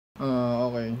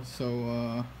Okay, so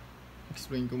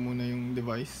explain ko muna yung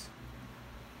device.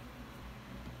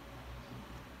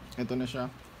 Ito na siya.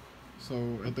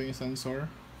 So ito yung sensor,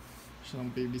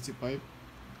 siyang PVC pipe.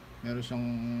 Meron siyang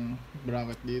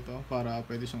bracket dito para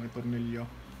pwede siyang itornilyo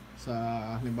sa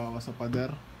halimbawa sa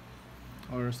pader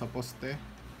or sa poste.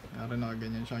 Yari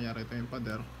nakaganyan siya, yari ito yung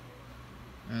pader.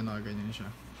 Ayan, nakaganyan siya.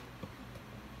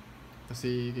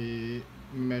 Kasi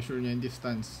measure niya yung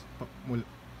distance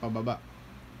pababa.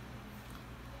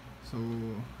 So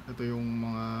ito yung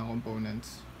mga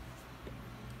components.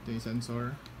 Ito yung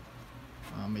sensor,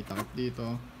 may takip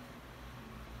dito,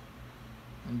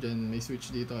 and then may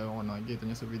switch dito. Ewan ko nakikita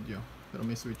niya sa video, pero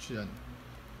may switch yan.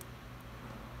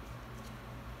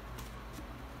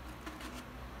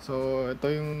 So ito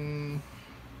yung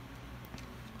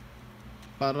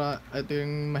ito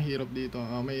yung mahirap dito,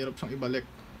 mahirap siyang ibalik.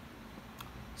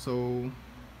 So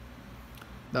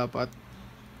dapat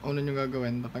una nyo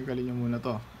gagawin, tatanggalin nyo muna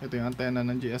to. Ito yung antenna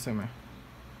ng GSM eh.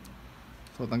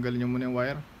 So tanggalin nyo muna yung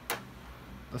wire.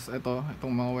 Tapos itong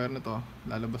mga wire na to,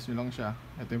 lalabas nyo lang siya.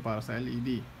 Ito yung para sa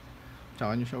LED.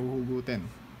 Tsaka nyo siya uhugutin.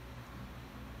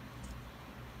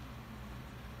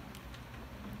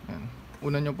 Yan.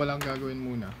 Una nyo palang gagawin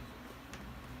muna,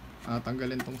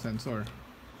 tanggalin tong sensor.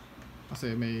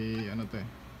 Kasi may ano to eh,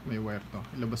 may wire to.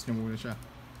 Ilabas nyo muna siya.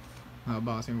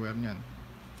 Haba kasing wire nyan,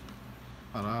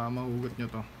 para mahugot nyo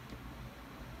to.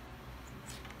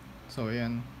 So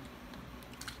ayan,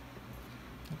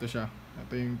 ito siya.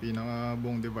 Ito yung pinaka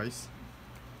buong device.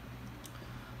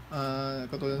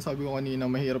 Katulad ng sabi ko kanina,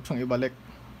 mahirap siyang ibalik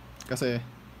kasi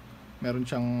meron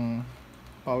siyang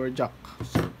power jack.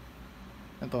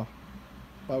 Ito,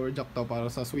 power jack to para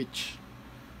sa switch.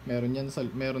 Meron din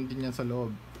yan sa loob.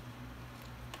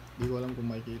 Hindi ko alam kung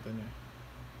makikita nyo,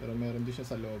 pero meron din siya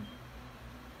sa loob.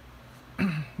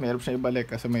 Mahirap siyang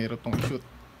ibalik kasi mahirap tong i-shoot.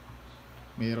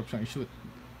 Mahirap siyang i-shoot.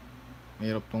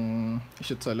 Mahirap tong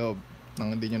i-shoot sa loob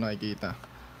nang hindi nyo nakikita.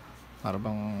 Para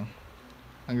bang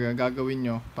ang gagawin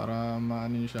nyo para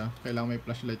maano nyo siya, kailangan may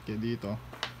flashlight kayo dito.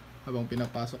 Habang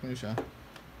pinapasok nyo siya,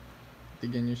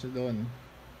 tigyan nyo siya doon.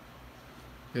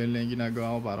 Yan lang yung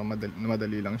ginagawa ko para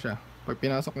madali lang siya. Pag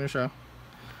pinasok nyo siya,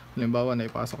 halimbawa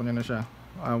naipasok nyo na siya,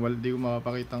 di ko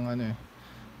makapakita ng ano eh,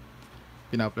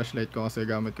 pina-flashlight ko kasi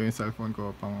gamit ko yung cellphone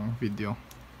ko pang video.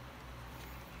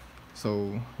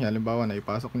 So yan, halimbawa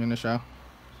naipasok nyo na siya,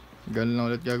 ganun lang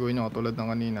ulit gagawin nyo katulad ng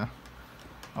kanina.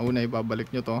 Una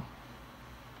ibabalik nyo to,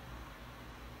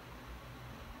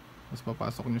 tapos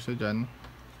papasok nyo siya dyan.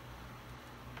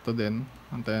 Ito din,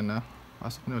 antena,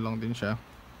 pasok nyo lang din siya.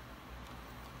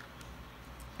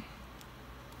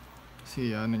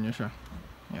 Kasi ano nyo siya,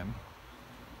 yan.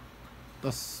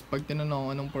 Tapos pag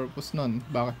tinanong anong purpose nun,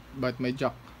 bakit may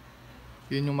jack,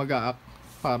 yun yung mag-a-act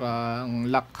parang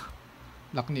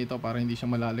lock nito para hindi siya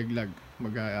malalaglag.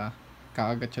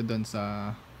 Kakagat siya doon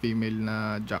sa female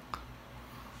na jack.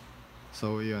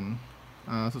 So yun,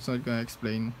 susunod ko na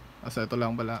explain. Asa ito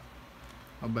lang pala,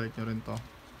 mabalik nyo rin to,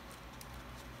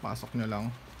 pasok nyo lang.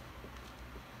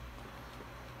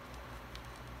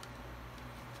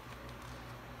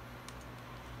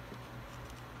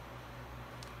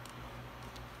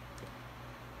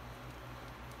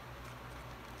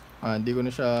 Hindi ko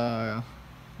na siya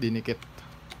dinikit.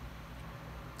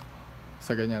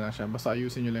 Sa ganyan lang siya. Basta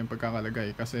ayusin nyo lang yung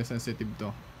pagkakalagay kasi sensitive to.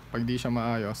 Pag di siya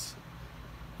maayos,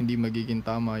 hindi magiging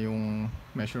tama yung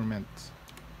measurements.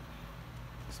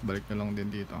 Tapos balik nyo lang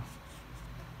din dito.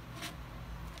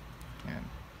 Ayan,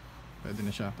 pwede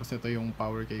na siya. Tapos ito yung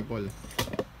power cable.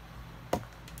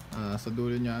 Sa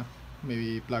dulo nya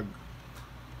may plug.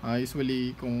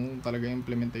 Usually kung talaga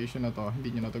implementation na to,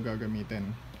 hindi nyo na to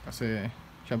gagamitin kasi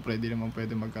syempre di naman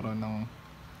pwede magkaroon ng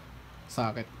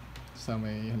socket sa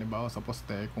may halimbawa sa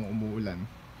poste. Kung umuulan,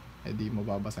 di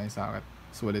mababasa yung socket.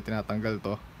 So ulit tinatanggal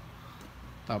to,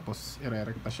 tapos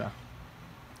irerekta siya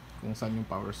kung saan yung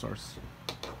power source.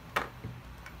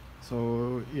 So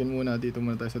yun muna, dito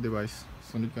muna tayo sa device.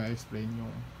 Sunod ko explain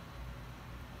yung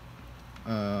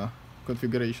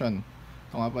configuration.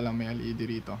 Ito nga pala, may LED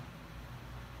rito.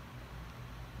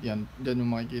 Yan, dyan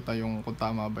yung makikita yung kung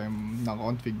tama ba yung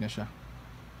naka-config na siya.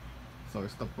 So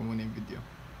stop ko muna yung video.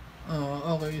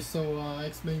 Okay, so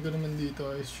explain ko naman dito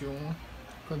is yung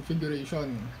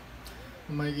configuration.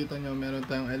 Kung makikita nyo, meron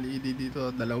tayong LED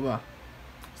dito, dalawa.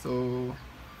 So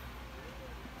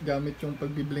gamit yung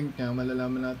pagbiblink nya,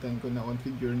 malalaman natin kung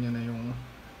na-configure nya na yung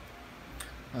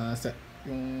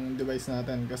yung device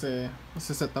natin. Kasi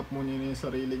set up muna yung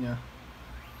sarili nya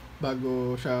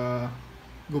bago siya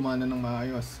gumana ng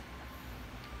maayos.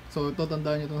 So ito,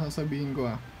 tandaan nyo itong sasabihin ko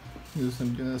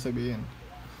Susunod ko na sasabihin.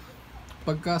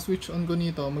 Pagka switch on ko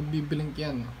nito, magbiblink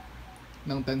yan.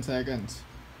 ng 10 seconds.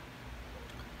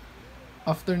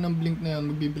 After ng blink na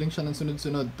yun, magbiblink siya ng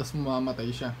sunod-sunod, tapos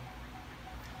mamamatay siya.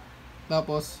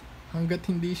 Tapos, hanggat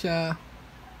hindi siya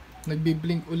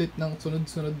nagbiblink ulit ng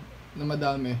sunod-sunod na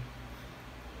madami,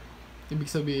 ibig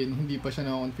sabihin, hindi pa siya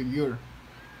na-configure.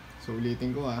 So,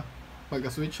 ulitin ko ha.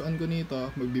 Pagka-switch on ko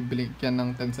nito, magbiblink yan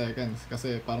ng 10 seconds.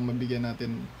 Kasi para mabigyan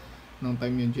natin ng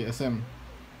time yung GSM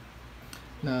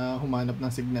na humanap ng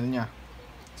signal niya.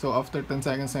 So, after 10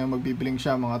 seconds na yun, magbiblink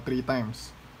siya mga 3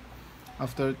 times.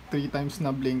 After 3 times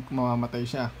na blink, mamamatay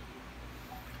siya.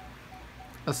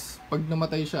 Tapos, pag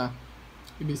namatay siya,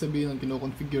 ibig sabihin nun,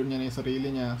 kinoconfigure niya na yung sarili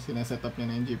niya, sineset up niya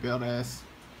na yung GPRS,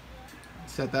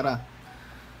 etc.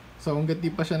 So, hanggat di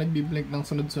pa siya nagbiblink ng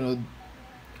sunod-sunod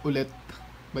ulit,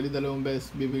 bali 2 beses,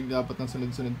 biblink dapat ng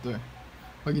sunod-sunod to eh.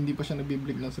 Pag hindi pa siya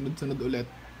nagbiblink ng sunod-sunod ulit,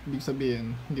 ibig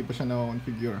sabihin, hindi pa siya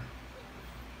na-configure.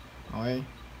 Okay?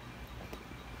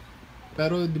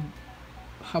 Pero,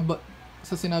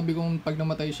 sa sinabi kong pag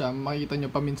namatay siya, makikita nyo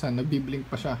paminsan, nagbiblink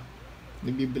pa siya.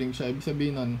 Nagbiblink siya, ibig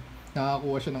sabihin nun,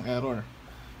 nakakuha siya ng error.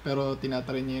 Pero,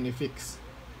 tinatry niya yun i-fix.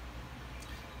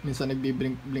 Minsan,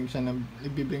 nagbiblink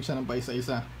siya ng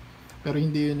paisa-isa. Pero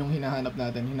hindi yun yung hinahanap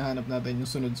natin. Hinahanap natin yung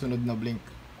sunod-sunod na blink.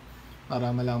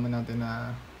 Para malaman natin na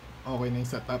okay na yung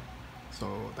setup.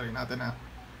 So, try natin ha.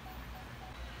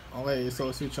 Okay,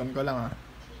 so switch on ko lang ha.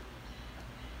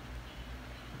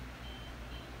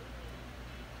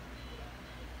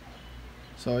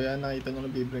 So, yan, nakita nyo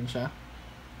nagbiblink siya.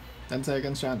 10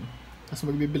 seconds yan. Tapos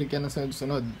magbiblink yan ng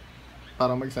sunod-sunod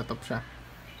para mag-setup siya.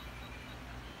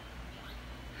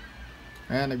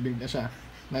 Ayan, nagblink na siya.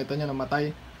 Nakita nyo namatay.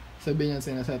 Sabihin niya,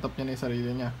 sinesetup niya na yung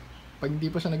sarili niya. Pag hindi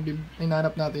pa siya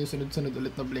hinahanap natin yung sunod-sunod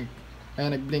ulit na blink.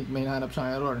 Ayan, nag-blink, may hinahanap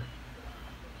siyang error.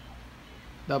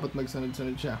 Dapat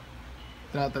magsunod-sunod siya.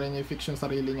 Tinatry niya i-fix yung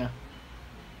sarili niya.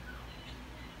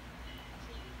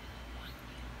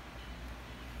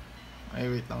 Ay,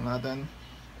 wait lang natin.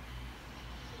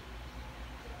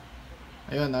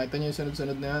 Ayun, nakita niyo yung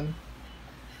sunod-sunod na yan.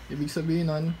 Ibig sabihin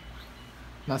nun,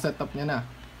 na-setup niya na.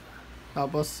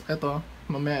 Tapos, eto,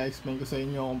 mamaya explain ko sa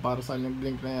inyo kung para saan yung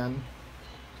blink na yan.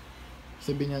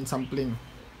 Sabihin yan, sampling.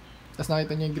 Tapos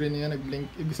nakita niyo yung green na yan, nag-blink.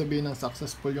 Ibig sabihin ng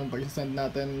successful yung pag-send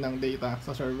natin ng data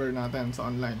sa server natin, sa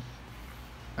online.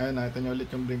 Ayun, nakita niyo ulit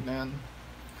yung blink na yan.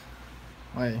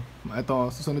 Okay, ito,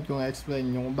 susunod ko nga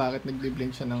explain yung bakit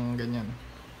nag-blink siya ng ganyan.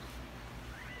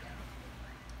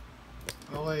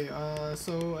 Okay,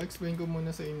 so explain ko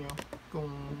muna sa inyo kung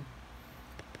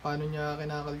paano niya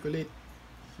kinakalculate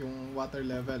yung water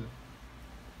level.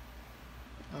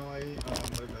 Okay,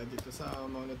 balik dito sa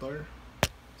monitor.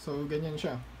 So, ganyan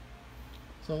siya.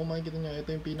 So, kung makikita nyo,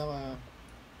 ito yung pinaka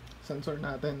sensor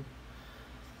natin.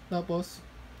 Tapos,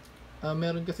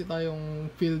 meron kasi tayong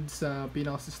field sa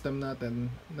pinaka system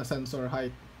natin na sensor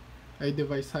height, ay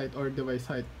device height or device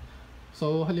height.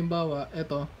 So, halimbawa,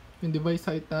 ito, yung device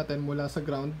height natin mula sa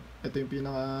ground, ito yung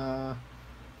pinaka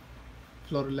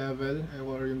floor level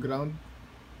or yung ground.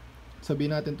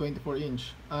 Sabihin natin 24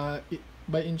 inch.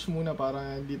 By inch muna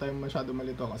para hindi tayo masyado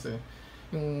malito kasi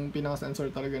yung pinaka-sensor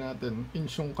talaga natin,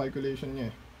 inch yung calculation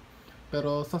niya eh.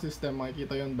 Pero sa system,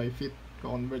 makikita yon by feet.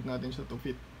 Co-convert natin siya to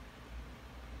feet.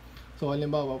 So,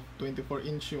 halimbawa, 24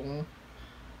 inch yung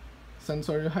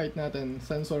sensor height natin,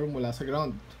 sensor mula sa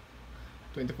ground.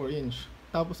 24 inch.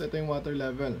 Tapos, ito yung water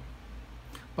level.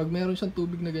 Pag meron siyang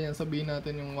tubig na ganyan, sabihin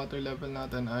natin yung water level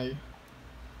natin ay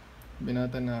sabihin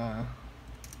natin na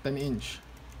 10 inch.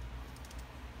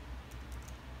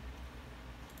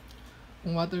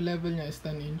 Kung water level niya is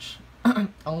 10 inch,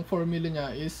 ang formula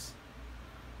niya is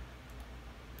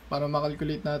para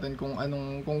makalculate natin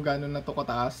kung gaano na to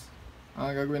kataas,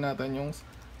 ang gagawin natin yung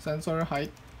sensor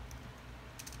height,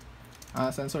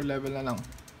 sensor level na lang.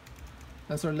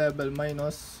 Sensor level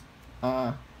minus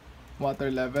water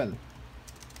level.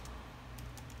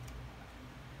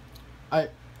 Ay,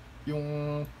 yung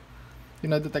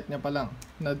na-detect niya pa lang.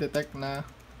 Na-detect na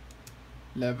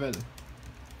level.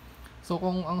 So,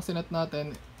 kung ang sinet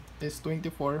natin is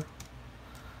 24,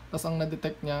 tas ang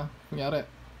na-detect niya, kunyari,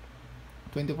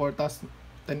 24 tas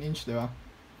 10 inch, di ba?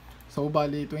 So,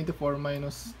 bali 24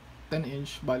 minus 10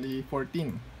 inch, bali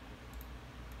 14.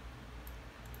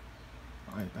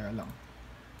 Okay, tayo lang.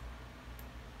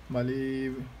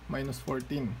 Bali minus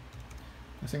 14.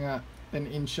 Kasi nga, 10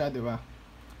 inch siya, di ba?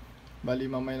 Bali,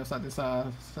 ma-minus natin sa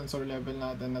sensor level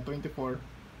natin na 24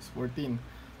 is 14.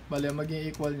 Bali, ang maging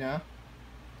equal niya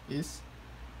is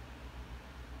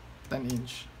 10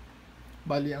 inch.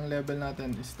 Bali, ang level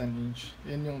natin is 10 inch.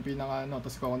 Yan yung pinaka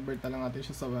tapos i-convert na lang natin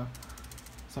siya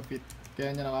sa feet.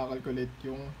 Kaya niya nakakalculate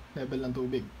yung level ng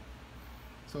tubig.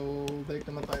 So, balik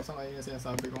naman tayo sa kanina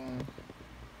sinasabi kong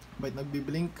Bakit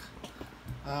nagbi-blink?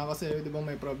 Kasi di ba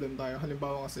may problem tayo.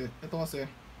 Halimbawa kasi, ito kasi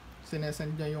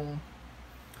sinesend niya yung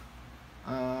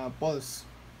pulse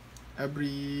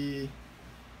every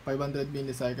 500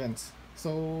 milliseconds.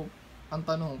 So ang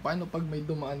tanong, paano pag may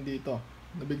dumaan dito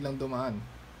na biglang dumaan?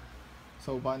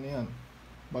 So paano yun?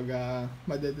 Baga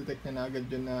madedetect niya na agad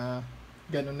yun na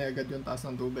ganun na agad yung taas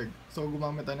ng tubig. So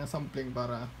gumamit tayo ng sampling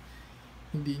para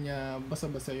hindi niya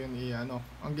basa-basa yun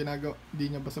ang ginagawa, hindi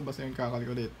niya basa-basa yung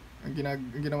kakalculate. Ang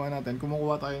ginawa natin,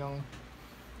 kumukuha tayo ng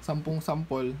 10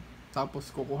 sample, tapos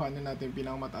kukuhanin natin yung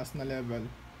pinakamataas na level,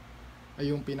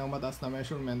 ay yung pinakamataas na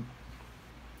measurement,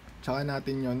 tsaka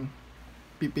natin yon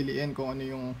pipiliin kung ano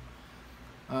yung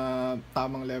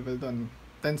tamang level doon.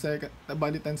 10 seconds,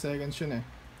 bali 10 seconds yun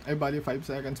ay bali 5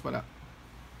 seconds pala.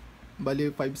 Bali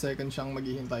 5 seconds siyang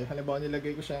maghihintay. Halimbawa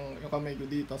nilagay ko yung kamay ko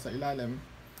dito sa ilalim,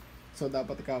 so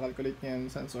dapat i-calculate niya yung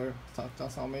sensor sa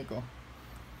kamay ko.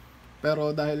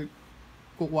 Pero dahil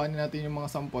kukuhanin natin yung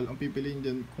mga sample, ang pipiliin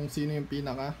dyan kung sino yung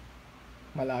pinaka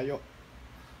malayo.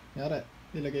 Kunyari,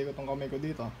 nilagay ko tong kamay ko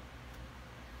dito,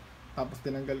 tapos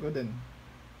tinanggal ko din,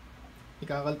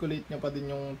 i-calculate niya pa din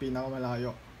yung pinaka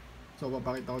malayo. So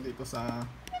papakita ko dito sa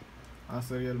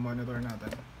serial monitor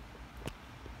natin.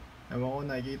 Ewan ko,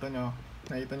 nakikita nyo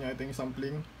ito yung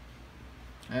sampling.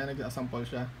 Ayan, nag-sample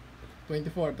siya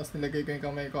 24, tapos nilagay ko yung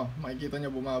kamay ko, makikita nyo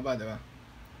bumaba, diba?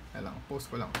 Ayan lang, post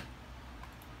ko lang.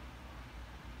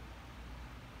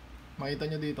 Makita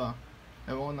nyo dito,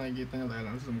 ewan ko nakikita nyo, dahil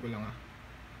lang zoom ko lang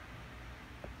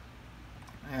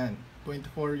Ayan,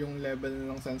 24 yung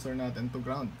level ng sensor natin to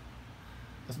ground.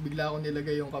 Tapos bigla ako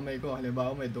nilagay yung kamay ko,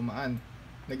 halimbawa may dumaan,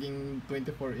 naging 4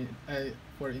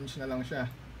 inch na lang siya.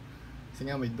 Kasi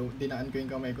nga dinaan ko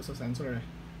yung kamay ko sa sensor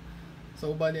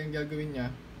So bali ang gagawin niya,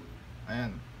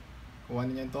 ayan,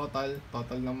 kuhanin niya yung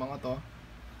total ng mga to,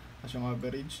 tapos yung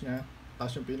average niya,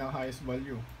 tapos yung pinaka highest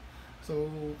value. So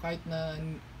kahit na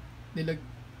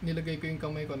nilagay ko yung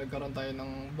kamay ko, nagkaroon tayo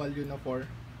ng value na 4,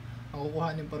 ang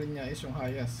kukuhanin pa rin niya is yung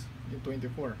highest, yung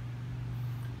 24.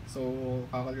 So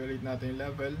kakalculate natin yung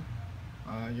level,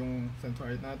 yung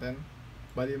sensor height natin,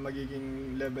 bali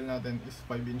magiging level natin is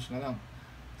 5 inch na lang.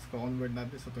 So convert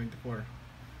natin sa 24.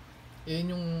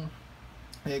 Iyan yung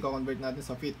i-convert natin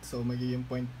sa feet, so magiging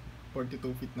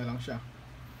 0.42 feet na lang siya.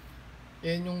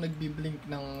 Iyan yung nagbi-blink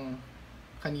ng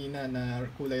kanina na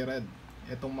kulay red,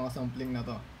 itong mga sampling na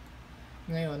to.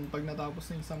 Ngayon, pag natapos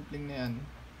na yung sampling na yan,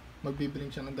 magbi-blink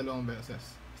siya ng 2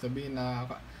 beses. Sabihin na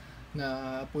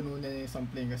puno na yung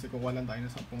sampling kasi kukuha lang tayo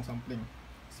ng 10 sampling.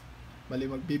 Bali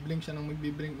magbi-blink siya ng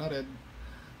magbi-blink na red,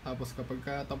 tapos kapag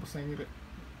tapos na yung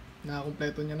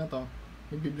nakakompleto niya na to,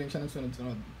 magbi-blink siya ng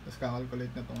sunod-sunod, tapos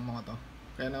kakalculate na tong mga to.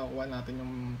 Kaya nakukuha natin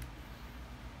yung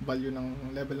value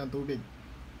ng level ng tubig.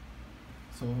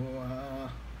 So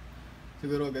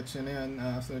siguro gets nyo na yan.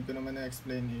 Sunod ko naman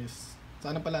na-explain is,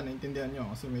 sana pala naintindihan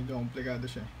nyo kasi medyo komplikado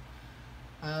siya.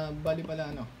 Bali pala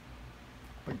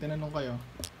pag tinanong kayo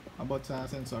about sa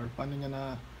sensor, paano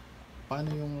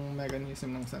yung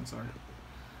mechanism ng sensor.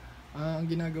 Ang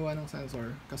ginagawa ng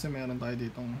sensor, kasi meron tayo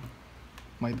ditong,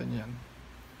 makita nyo yan,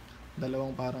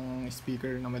 dalawang parang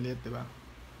speaker na maliit, diba?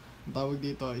 Ang tawag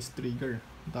dito is trigger,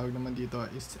 ang tawag naman dito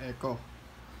is echo.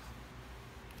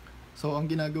 So ang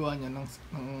ginagawa niya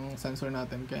ng sensor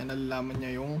natin, kaya nalalaman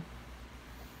niya yung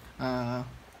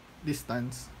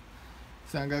distance.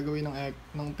 So ang gagawin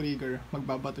ng trigger,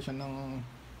 magbabato siya ng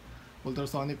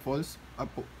ultrasonic pulse.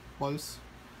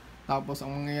 Tapos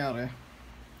ang mangyayari,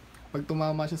 pag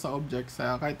tumama siya sa object,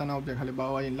 sa kahit anong object,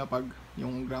 halimbawa yung lapag,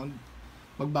 yung ground,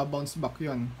 magbabounce back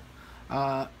yun.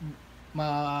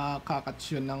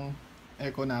 Makakatch yun ng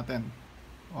echo natin.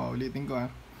 Ulitin ko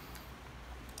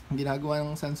Ang ginagawa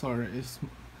ng sensor is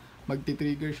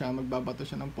magti-trigger siya, magbabato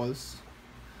siya ng pulse.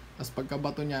 Tapos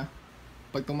pagkabato niya,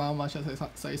 pag tumama siya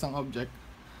sa isang object,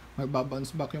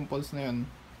 magbabounce back yung pulse na yun,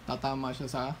 tatama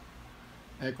siya sa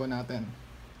echo natin.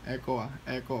 Echo.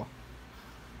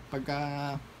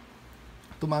 Pagka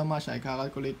tumama siya,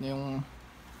 i-calculate niya yung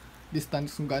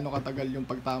distance kung gaano katagal yung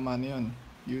pagtama na yun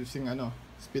using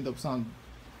speed of sound.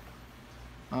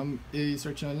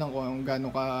 I-search na lang kung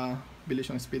gaano ka bilis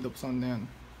yung speed of sound na yun.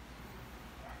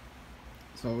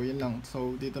 So yun lang.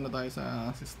 So dito na tayo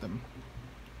sa system.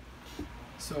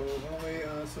 So okay,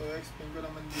 so explain ko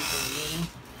naman dito yung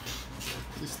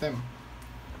system.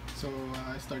 So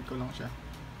start ko lang siya.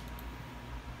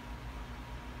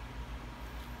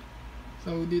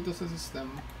 So dito sa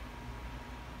system,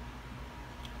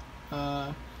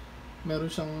 meron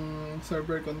siyang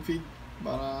server config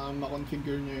para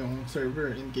ma-configure nyo yung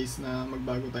server in case na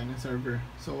magbago tayo ng server.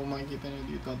 So makikita nyo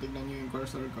dito, tignan nyo yung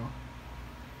cursor ko,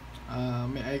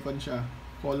 may icon siya,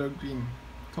 color green.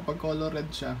 Kapag color red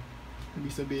siya,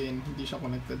 ibig sabihin hindi siya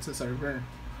connected sa server.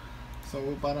 So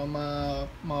para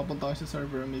makapunta kayo sa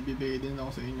server, may bibigay din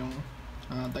ako sa inyong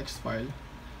text file.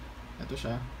 Ito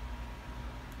siya.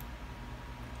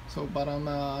 So para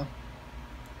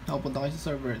makapunta kayo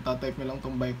sa server, tatype nyo lang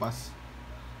tong bypass.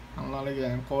 Ang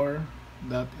lalagyan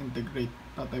core.integrate.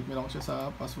 Tatype nyo lang siya sa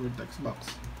password text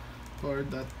box.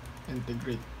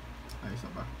 Core.integrate. Ay,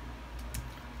 isa pa.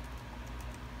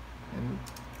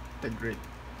 Integrate.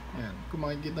 Ayan. Kung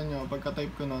makikita nyo,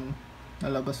 pagka-type ko nun,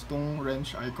 nalabas tong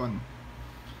wrench icon.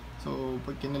 So,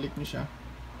 pag kinalik nyo siya,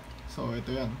 so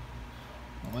ito yan.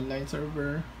 Online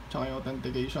server, tsaka yung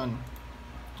authentication.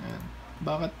 Ayan.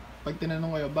 Bakit, pag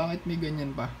tinanong kayo, bakit may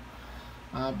ganyan pa?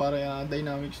 Para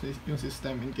dynamic yung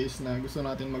system in case na gusto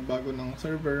natin magbago ng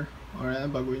server or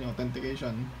baguhin yung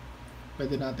authentication,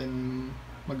 pwede natin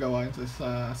magawa yun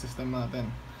sa system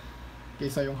natin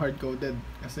kaysa yung hard-coded.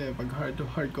 Kasi pag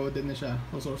hard-coded na siya,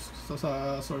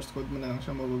 sa source code mo na lang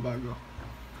siya mababago.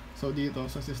 So dito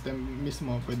sa system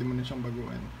mismo, pwede mo na siyang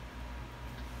baguhin.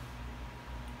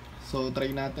 So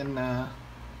try natin na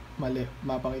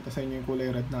mapakita sa inyo yung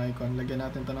kulay red na icon. Lagyan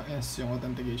natin to ng S, yung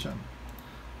authentication.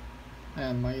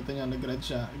 Ayan, makita nyo, nag-red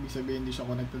siya. Ibig sabihin hindi siya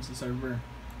connected sa server.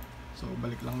 So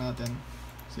balik lang natin,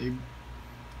 save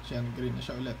siya, green na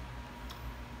siya ulit.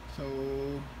 So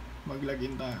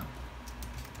mag-login tayo,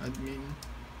 admin.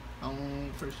 Ang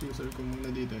first user ko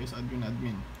muna dito is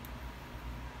admin.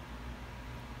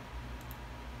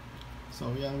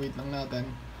 So yan, wait lang natin.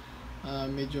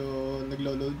 Medyo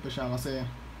naglo-load pa siya kasi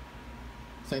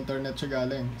sa internet siya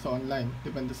galing, sa online,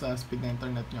 depende sa speed na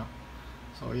internet nyo.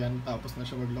 So yan, tapos na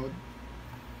siya mag-load.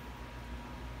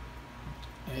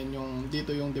 Ayan yung,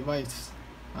 dito yung device.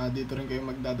 Dito rin kayo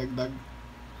magdadagdag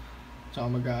tsaka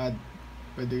mag-a-add.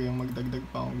 Pwede kayong magdagdag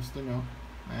pa kung gusto nyo.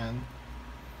 Ayan.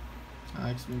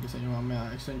 Explain ko sa inyo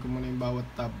mamaya. Explain ko muna yung bawat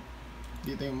tab.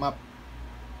 Dito yung map.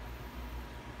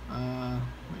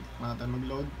 Wait natin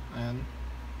mag-load. Ayan.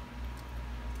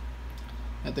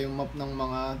 Ito yung map ng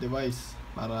mga device.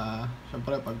 Para,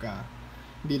 syempre pagka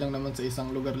hindi lang naman sa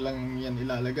isang lugar lang yan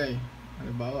ilalagay.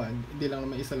 Halimbawa, hindi lang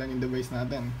naman isa lang yung device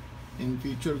natin. In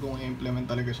future kung i-implement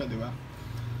talaga siya, di ba?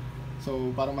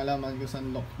 So para malaman kung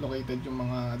saan located yung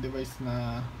mga device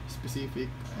na specific,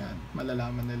 ayan,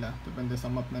 malalaman nila depende sa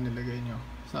map na nilagay nyo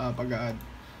sa pag-a-add.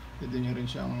 Pwede nyo rin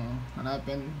siyang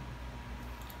hanapin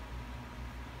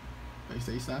pa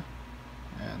isa-isa.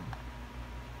 Ayan.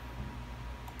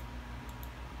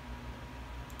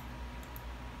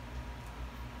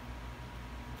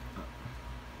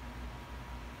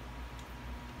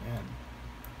 Ayan.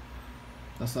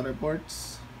 Nasa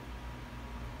reports.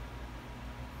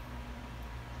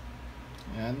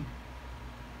 Ayan.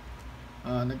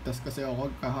 Nag-test kasi ako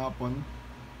kahapon.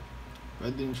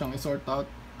 Pwede nyo siyang i-sort out.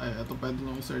 Ay, ito pwede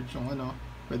nyo i-search yung ano.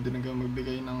 Pwede nyo kayo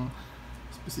magbigay ng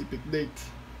specific date.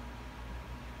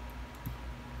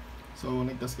 So,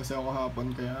 nag-test kasi ako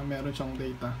kahapon kaya meron siyang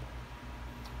data.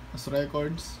 As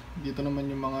records, dito naman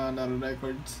yung mga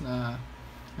nare-records na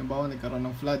halimbawa nagkaroon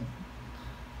ng flood.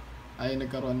 Ay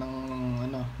nagkaroon ng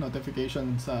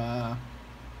notification sa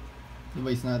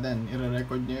device natin,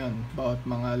 i-record nyo yun bawat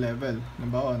mga level.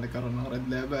 Halimbawa nagkaroon ng red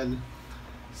level,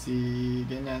 si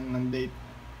ganyan ng date,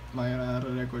 may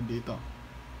record dito.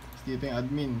 Dito yung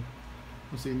admin,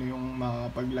 kung sino yung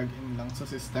makakapag-login lang sa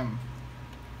system.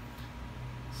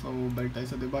 So balik tayo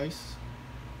sa device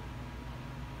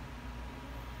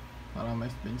para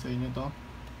ma-explain sa inyo to.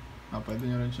 Pwede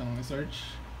nyo rin siyang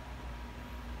i-search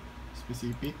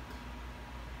specific.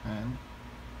 Ayan.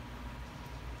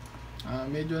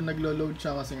 Medyo naglo-load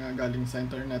siya kasi nga galing sa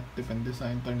internet. Depende sa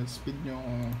internet speed nyo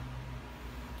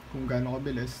kung gaano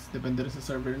kabilis. Depende rin sa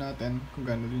server natin kung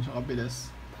gaano din siya kabilis.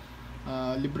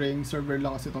 Libreng server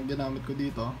lang kasi itong ginamit ko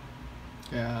dito,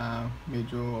 kaya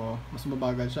medyo mas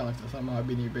mabagal siya kasi sa mga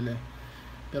binibili.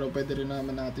 Pero pwede rin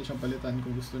naman natin siyang palitan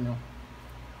kung gusto nyo.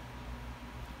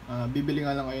 Bibili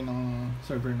nga lang kayo ng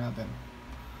server natin.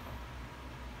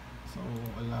 So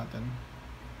all natin,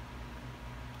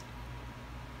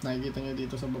 nakikita nyo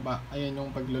dito sa baba, ayan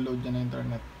yung paglo-load niya na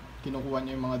internet. Kinukuha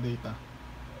niya yung mga data.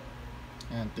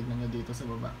 Ayan, tignan nyo dito sa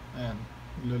baba. Ayan,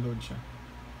 naglo-load siya.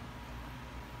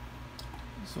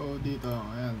 So dito,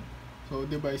 ayan. So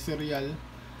device serial.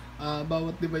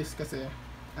 Bawat device kasi,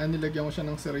 nilagyan ko siya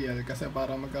ng serial kasi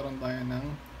para magkaroon tayo ng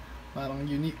parang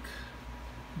unique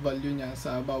value niya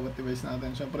sa bawat device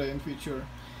natin. Syempre in future,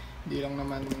 hindi lang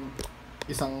naman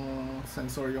isang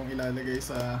sensor yung ilalagay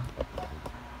sa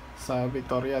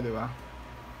Victoria, di ba?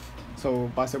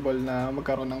 So possible na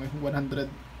magkaroon ng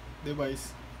 100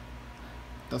 device.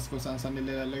 Tapos kung saan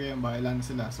nila ilalagay yung bahala na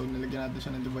sila. So nilagyan natin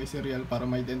siya ng device serial para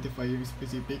ma-identify yung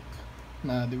specific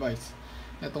na device.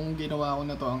 Itong ginawa ko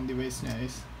na to, ang device niya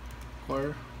is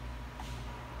Core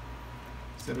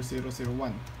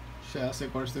 0001. Siya si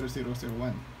Core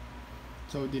 0001.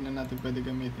 So di na natin pwede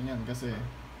gamitin yan kasi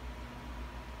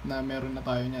na meron na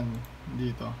tayo nyan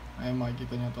dito. Ay,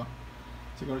 makikita nyo to,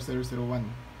 si Core 001,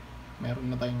 meron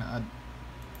na tayong na-add.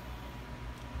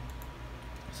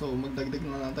 So magdagdag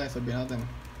na lang tayo, sabihin natin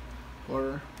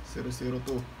Core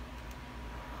 002.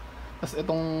 Tapos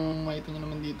itong makita nyo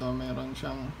naman dito, meron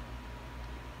siyang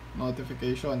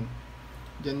notification.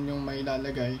 Diyan yung may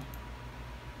lalagay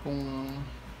kung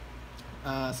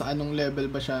sa anong level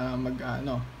ba siya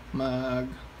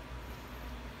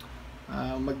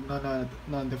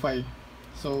mag-notify.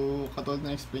 So katulad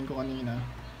na explain ko kanina,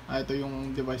 ito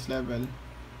yung device level.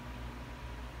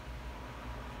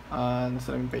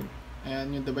 Nasa ring pane.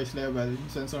 Ayan yung device level, yung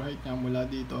sensor height niya mula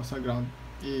dito sa ground.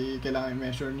 Kailangan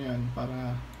i-measure nyo yan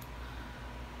para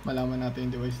malaman natin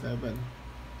yung device level.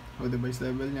 So device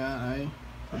level niya ay,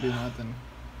 sabihin natin,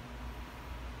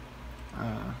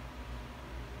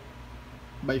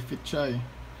 by feet siya eh.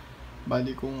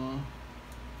 Bali kung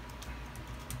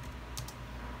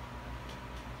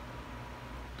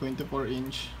 24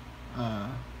 inch,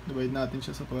 divide natin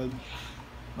siya sa 12,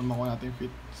 makuha natin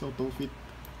feet. So 2 feet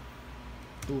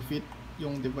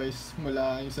yung device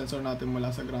mula, yung sensor natin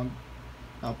mula sa ground.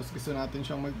 Tapos gusto natin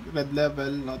siyang mag red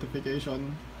level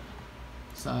notification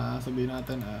sa sabihin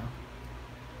natin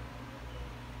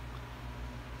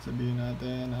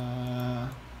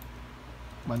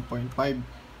 1.5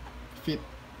 feet.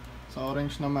 Sa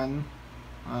orange naman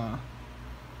 1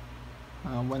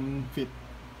 feet.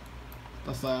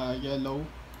 Tapos sa yellow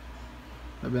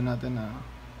sabihin natin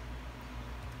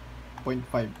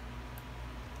 0.5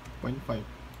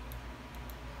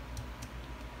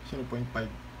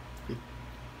 feet.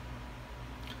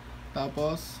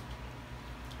 Tapos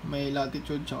may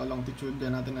latitude tsaka longitude,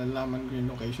 yan natin nalalaman kung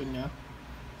yung location nya.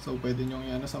 So pwede nyo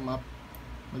yan sa map,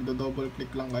 magdo-double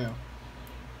click lang kayo.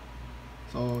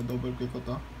 So double click ko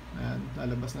to, ayan,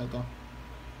 lalabas na to.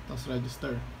 Tapos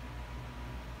register.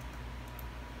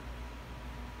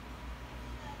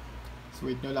 So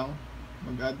wait nyo lang,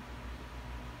 mag-add.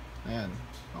 Ayan,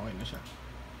 okay na siya.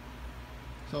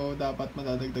 So dapat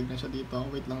madadagdag na siya dito.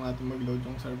 Wait lang natin mag-load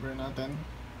yung server natin.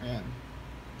 Ayan,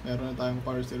 meron na tayong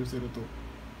Core 002.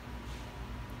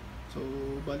 So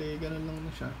bali ganun lang na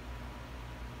siya,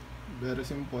 very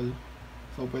simple.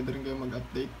 So pwede rin kayo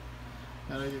mag-update.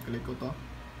 I-click ko to,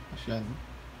 asyan,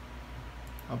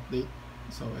 update.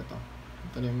 So ito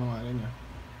na yung mga ano nya,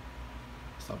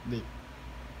 update.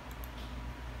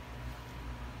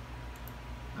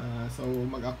 So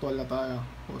mag-actual na tayo.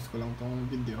 Post ko lang tong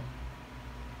video.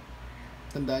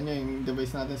 Tandaan nyo yung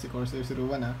device natin si Core 001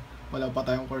 wala pa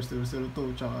tayong Core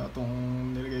 002 tsaka itong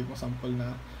nilagay kong sample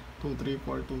na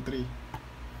 23423.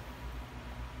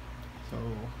 So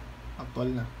actual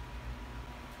na.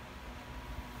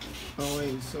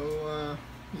 Okay, so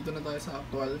dito na tayo sa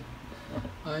actual.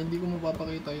 Hindi ko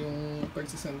mapapakita yung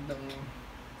pagsisend ng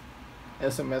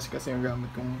SMS kasi yung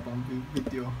gamit kong pang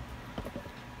video,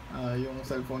 yung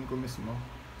cellphone ko mismo,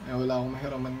 wala akong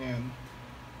mahiraman ngayon.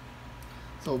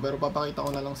 So pero papakita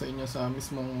ko na lang sa inyo sa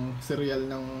mismong serial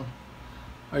ng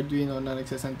Arduino na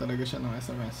nagsasend talaga siya ng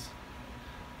SMS.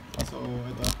 So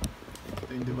ito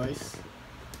yung device.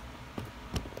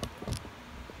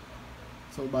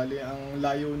 So bali ang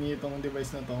layo nitong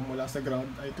device na to mula sa ground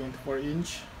ay 24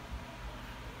 inch.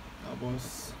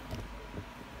 Tapos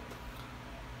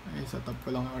ay setup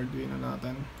ko lang ang Arduino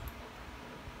natin.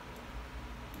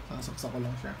 Sasaksak ko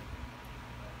lang siya.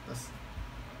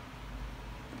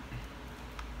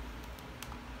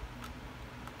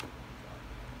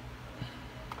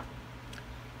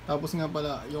 Tapos nga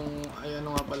pala yung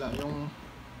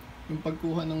yung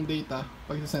pagkuha ng data,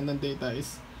 pag-send ng data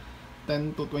is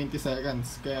 10 to 20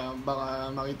 seconds. Kaya baka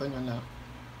makita nyo na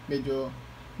medyo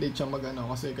late siyang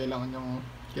kasi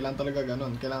kailangan talaga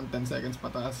ganun, kailangan 10 seconds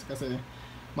pataas kasi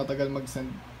matagal mag-send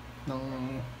ng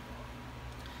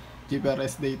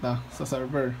GPRS data sa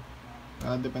server.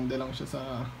 Depende lang siya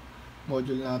sa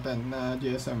module natin na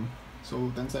GSM.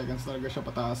 So 10 seconds talaga siya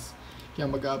pataas.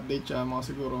 Kaya mag-update siya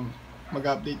siguro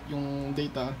mag-update yung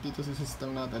data dito sa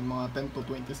system natin mga 10 to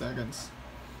 20 seconds.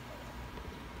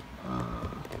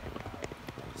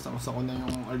 Saksak ko na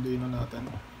yung Arduino natin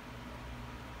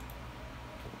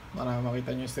para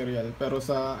makita nyo yung serial. Pero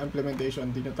sa implementation,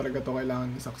 hindi nyo talaga to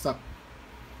kailangan isaksak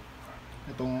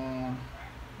itong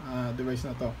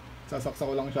device na to. Sasaksak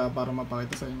ko lang siya para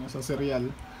mapakita sa inyo sa serial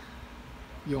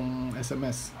yung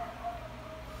SMS.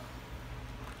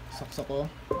 Saksak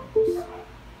ko, tapos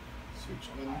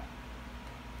switch on.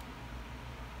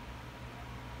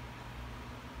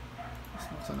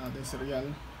 buksan natin serial.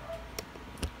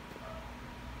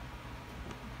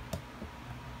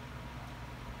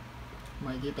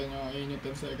 Makikita nyo, ayun yung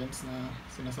 10 seconds na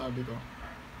sinasabi ko.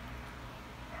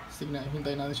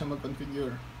 Hintayin natin siya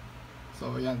mag-configure.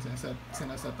 So yan,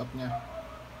 sinaset up niya.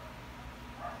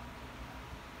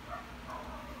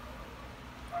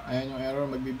 Ayan yung error,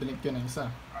 magbiblink yun ng isa.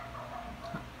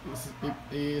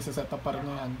 Isa-set up pa rin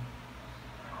niya yan.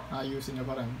 Ayusin niya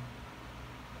pa rin.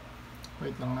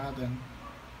 Wait lang natin.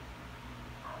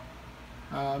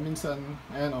 Minsan,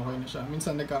 ayan, okay na siya.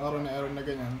 Minsan nagkakaroon ng error na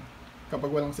ganyan kapag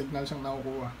walang signal siyang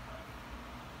nakukuha.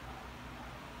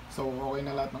 So okay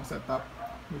na lahat ng setup.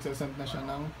 Magsasend na siya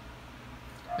ng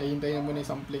hintayin na muna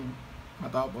yung sampling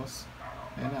matapos.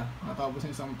 Ayan na, natapos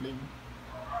yung sampling.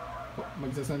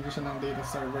 Magsasend siya ng data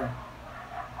server.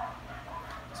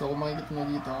 So kung makikita nyo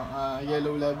dito,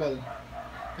 yellow level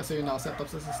kasi yung nakaset up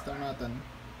sa system natin.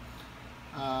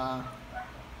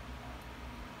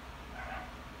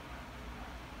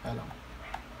 Kaya lang,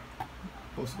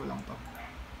 post ko lang to.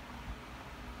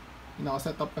 Yung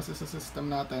nakaset up kasi sa system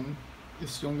natin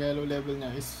is yung yellow level nya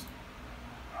is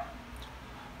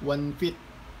 1 feet.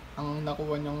 Ang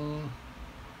nakuha nyang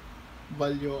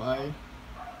value ay,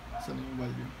 saan yung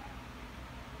value?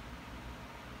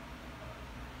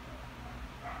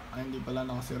 Hindi pala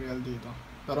naka-serial dito.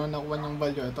 Pero nakuha niyang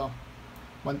value ito,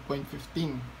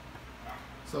 1.15.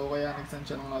 So kaya nag-send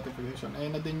siya ng notification.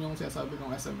 Ayun na din yung sinasabi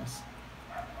kong SMS.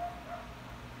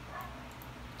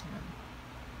 Ayan.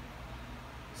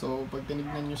 So pag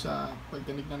tinignan nyo siya, pag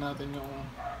tinignan natin yung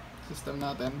system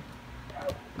natin,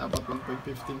 dapat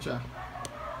 1.15 siya.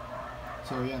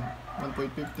 So yan,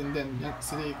 1.15 din. Yan,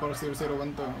 si Core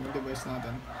 0012 yung device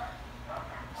natin.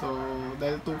 So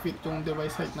dahil 2 feet yung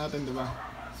device height natin, di ba?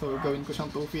 So gawin ko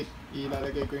siyang 2 feet,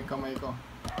 ilalagay ko yung kamay ko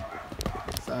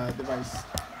sa device.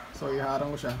 So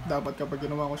iharang ko siya. Dapat kapag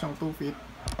ginawa ko siyang 2 feet,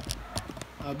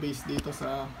 based dito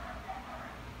sa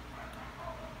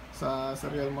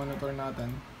serial monitor natin,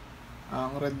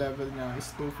 ang red level niya is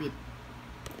 2 feet.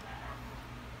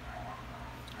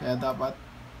 Kaya dapat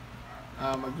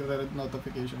magre-red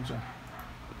notification siya.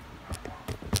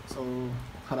 So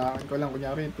harangan ko lang,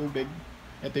 kunyari yung tubig,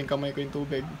 ito yung kamay ko yung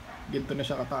tubig, ginto na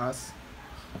siya kataas.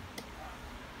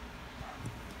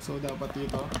 So dapat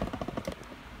dito,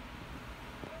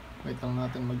 wait lang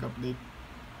natin mag-update.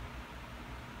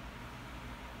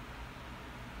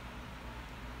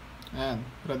 Ayan,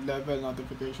 red level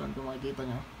notification kung makikita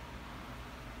nyo.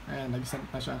 Ayan, nag-send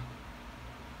na siya.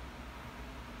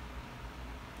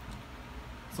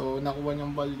 So nakuha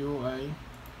niyang value ay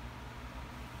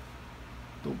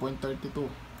 2.32.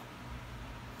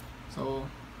 So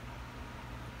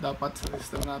dapat sa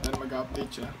system natin mag-update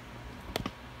siya.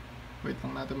 Wait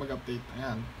lang natin mag-update.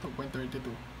 Ayan, 2.32.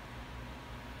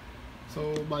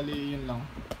 So bali yun lang.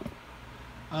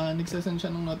 Nagsasend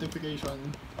siya ng notification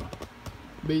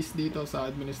based dito sa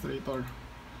administrator.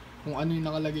 Kung ano yung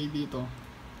nakalagay dito,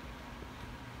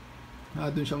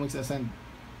 dun siya magsasend.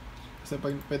 Kasi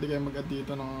pwede kayo mag-add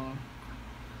dito ng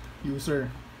user.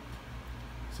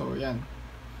 So yan,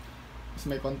 mas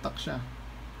may contact siya.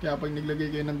 Kaya pag naglagay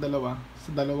kayo ng dalawa,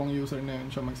 sa dalawang user na yun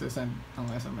siya magsasend ng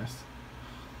SMS.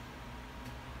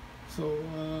 So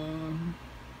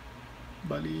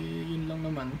bali yun lang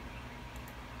naman.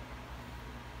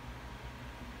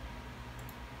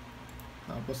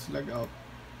 Tapos log out.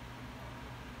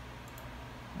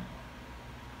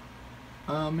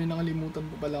 May nakalimutan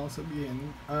po pala akong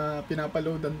sabihin.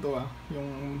 Pinapaloadan to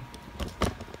yung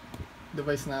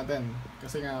device natin.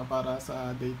 Kasi nga para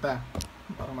sa data.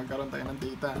 Para magkaroon tayo ng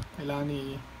data. Kailangan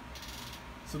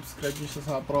i-subscribe nyo siya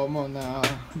sa promo na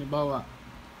halimbawa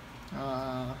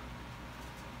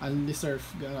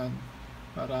undeserved, gano'n.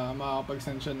 Para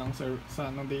makakapag-send siya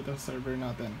ng data sa server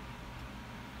natin.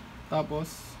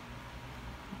 Tapos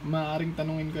maaaring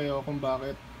tanungin kayo kung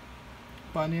bakit,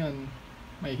 paano yan,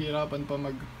 may hirapan pa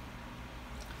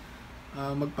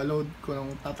magpa-load kung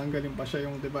tatanggalin pa siya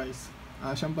yung device.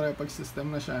 Syempre pag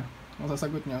system na siya, ang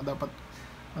masasagot niya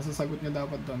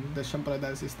dapat doon, syempre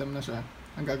dahil system na siya,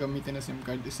 ang gagamitin na SIM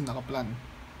card is nakaplan.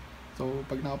 So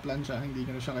pag nakaplan siya, hindi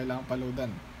nyo na siya kailangan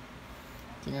pa-loadan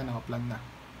kasi nga nakaplan na.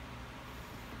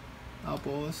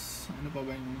 Tapos ano pa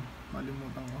ba yung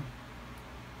malimutan ko?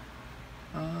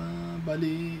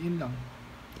 Bali yun lang.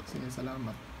 Sige,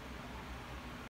 salamat.